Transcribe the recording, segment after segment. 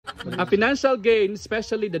A financial gain,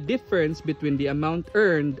 especially the difference between the amount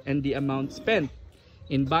earned and the amount spent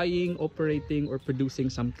in buying, operating, or producing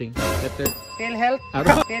something. Letter PhilHealth.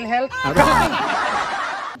 PhilHealth.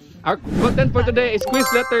 Our content for today is quiz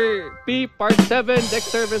letter P, part 7,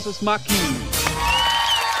 Dexter Vs Mackie.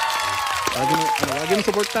 Lagi mo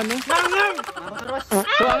supportan, no?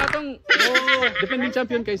 So, ang atong defending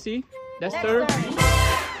champion kay si Dexter.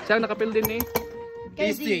 Siya nakapil din eh.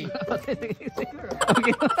 Easy. Okay.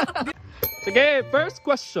 Sige, first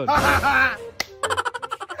question.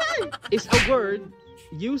 Is a word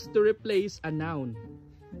used to replace a noun?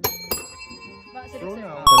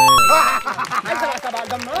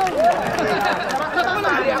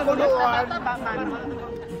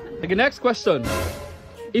 The next question.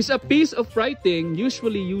 Is a piece of writing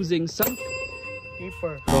usually using some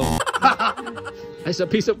Paper. wrong? Is a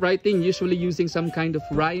piece of writing usually using some kind of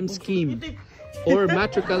rhyme scheme or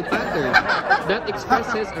metrical pattern that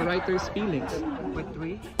expresses a writer's feelings?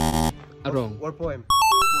 Poetry. Wrong. Or poem.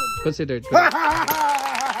 Considered. Correct.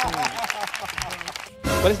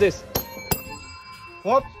 What is this?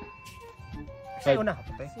 What? Ay. Una.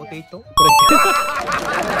 Potato. Correct.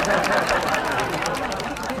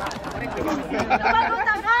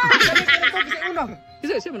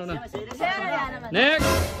 Isa man una. Next,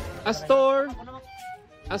 a store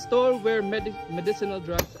where medicinal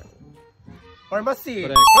drugs are. Pharmacy.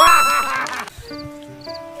 Correct.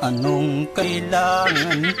 Anong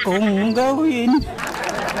kailangan kong gawin?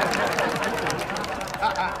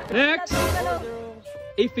 Next,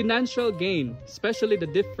 a financial gain, especially the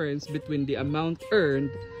difference between the amount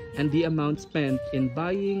earned and the amount spent in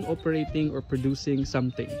buying, operating, or producing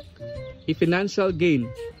something. A financial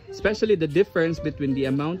gain, especially the difference between the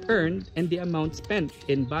amount earned and the amount spent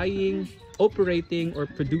in buying, operating, or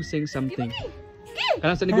producing something.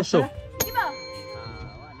 Kanang sa negosyo?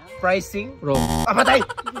 Pricing. Wrong. Patay!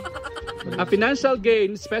 A financial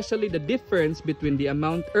gain, especially the difference between the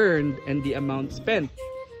amount earned and the amount spent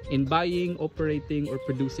in buying, operating, or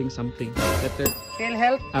producing something. Letter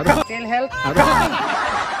PhilHealth. Wrong. PhilHealth.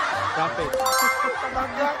 Profit.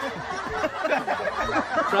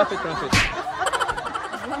 Profit.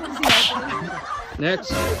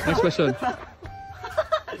 Next question.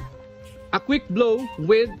 A quick blow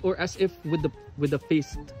with or as if with the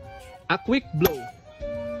fist. A quick blow.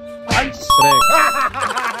 Punch. Correct.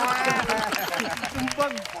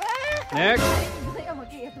 Next.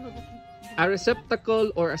 A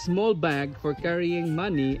receptacle or a small bag for carrying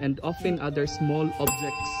money and often other small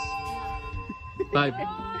objects. 5,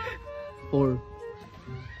 4,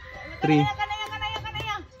 3,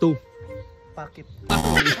 2. Pocket.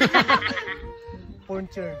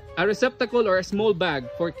 Puncher. A receptacle or a small bag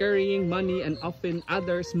for carrying money and often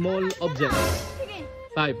other small objects.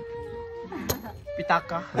 5.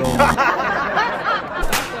 Pitaka. Wrong.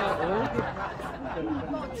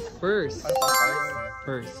 Purse.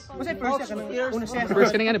 Kasi first siya. Una siya.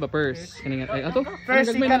 Purse kanina ba? Purse. Kanina. Ay, ato?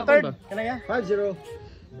 First, Kanina, second, third. ba? Kanaya. 5-0.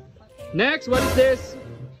 Next, what is this?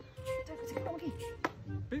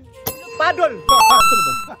 Paddle.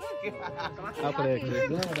 Correct.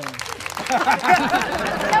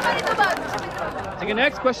 Sige,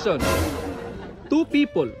 next question. Two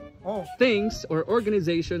people, things, or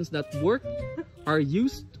organizations that work, are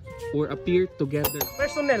used, or appear together.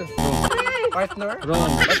 Personnel. Partner.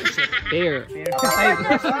 Wrong. Pair.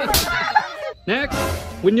 Next,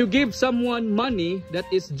 when you give someone money that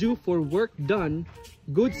is due for work done,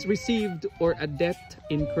 goods received, or a debt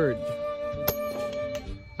incurred.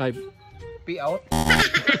 5. Pay out.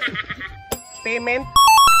 Payment.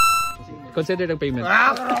 Consider the payment.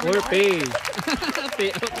 Or pay.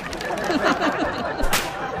 Pay out.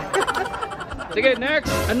 Sige,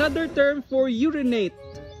 next. Another term for urinate.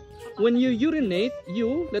 When you urinate,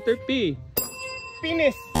 you, letter P.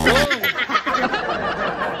 Penis. Wrong.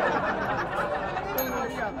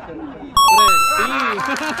 Correct. P.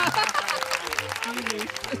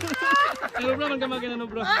 Ano bro, magkamagin ano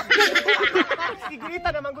bro? Sigrita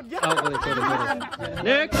naman good yan. Oh, correct, sorry.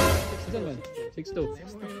 Next. 6-2.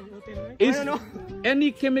 Is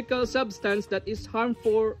any chemical substance that is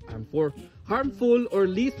harmful or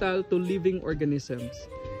lethal to living organisms.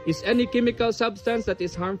 Is any chemical substance that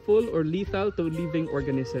is harmful or lethal to living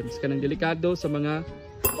organisms. Kanang delikado sa mga...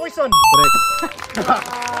 Poison.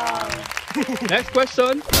 Correct. Next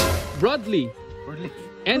question. Broadly.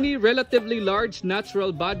 Any relatively large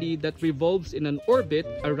natural body that revolves in an orbit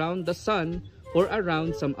around the sun or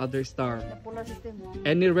around some other star.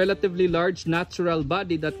 Any relatively large natural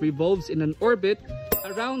body that revolves in an orbit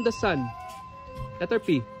around the sun. Letter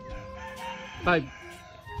P. 5,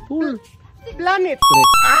 4. Planet.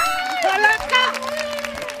 Correct. Wala ka!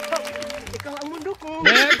 Ikaw ang mundo ko.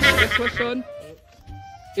 Next Next question.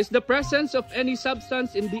 Is the presence of any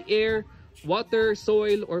substance in the air, water,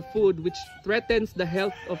 soil, or food which threatens the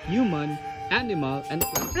health of human, animal, and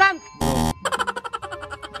plant? Plant.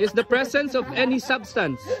 Is the presence of any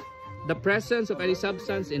substance,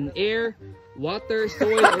 in air, water,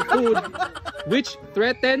 soil, or food which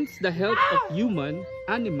threatens the health of human,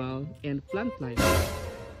 animal, and plant life?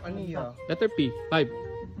 Ano ya? Letter P. 5.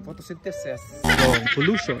 Photosynthesis. Wrong.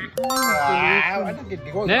 Pollution.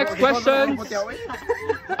 Next question.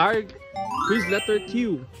 Our quiz letter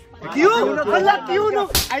Q. Q. Hala Q no.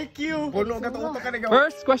 IQ. Puno ka to ka nagawa.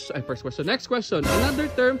 First question. Next question. Another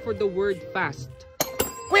term for the word fast.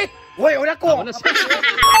 Quick. Hoy, una ko. Ako na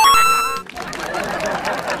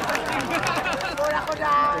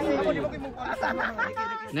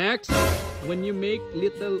Next, when you make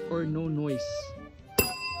little or no noise.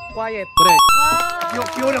 Quiet. Correct.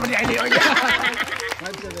 Q naman ni idea.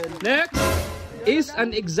 Next, is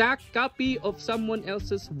an exact copy of someone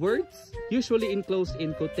else's words, usually enclosed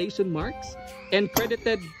in quotation marks, and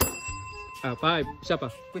credited. 5. Isa pa.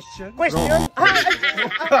 Question.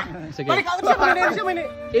 Sige. Balik ako siya mani.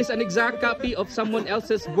 Is an exact copy of someone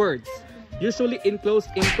else's words, usually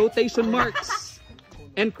enclosed in quotation marks,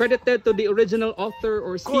 and credited to the original author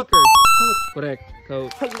or speaker. Correct.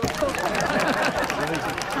 Quote.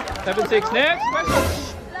 7-6. Next question.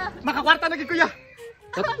 Makakwarta na gid kuya.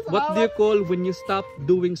 What do you call when you stop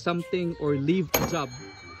doing something or leave a job?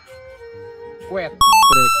 Quit.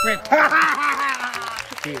 Correct.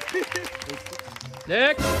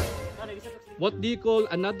 Next. What do you call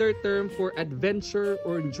another term for adventure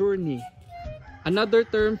or journey? Another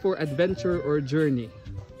term for adventure or journey.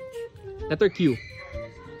 Letter Q.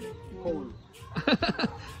 Coal.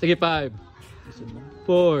 Sige, 5,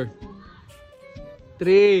 4,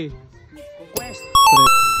 3. Quest.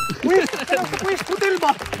 Correct. Quest. Hotel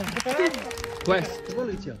ba? Quest.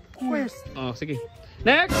 Quest. Oh, sige.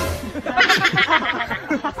 Next.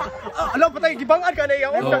 Alam patay gibangan ka na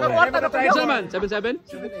yaon. Nakakwarta na tayo. Isa naman. 7-7?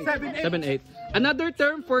 7-8. 7-8. Another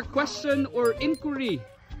term for question or inquiry.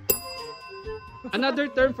 Another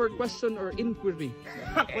term for question or inquiry.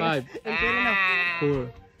 5, 4,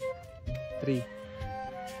 3,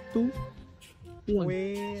 2, 1.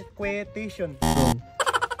 Quotation. Wrong.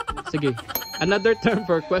 Sige. Another term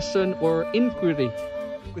for question or inquiry.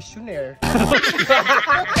 Questionnaire.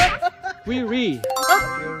 Query.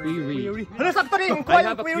 Ano sakto rin? I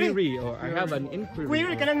have a query or I have an inquiry.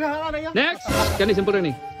 Query ka nang na yan. Next. Kani simple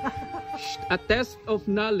rin eh. A test of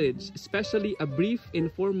knowledge, especially a brief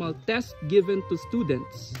informal test given to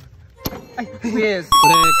students. Yes.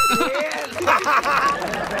 Correct.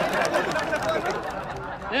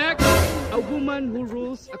 Next. A woman who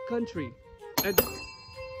rules a country.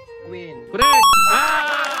 Queen. Correct.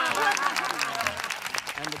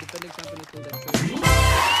 And the depending company told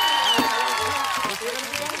that.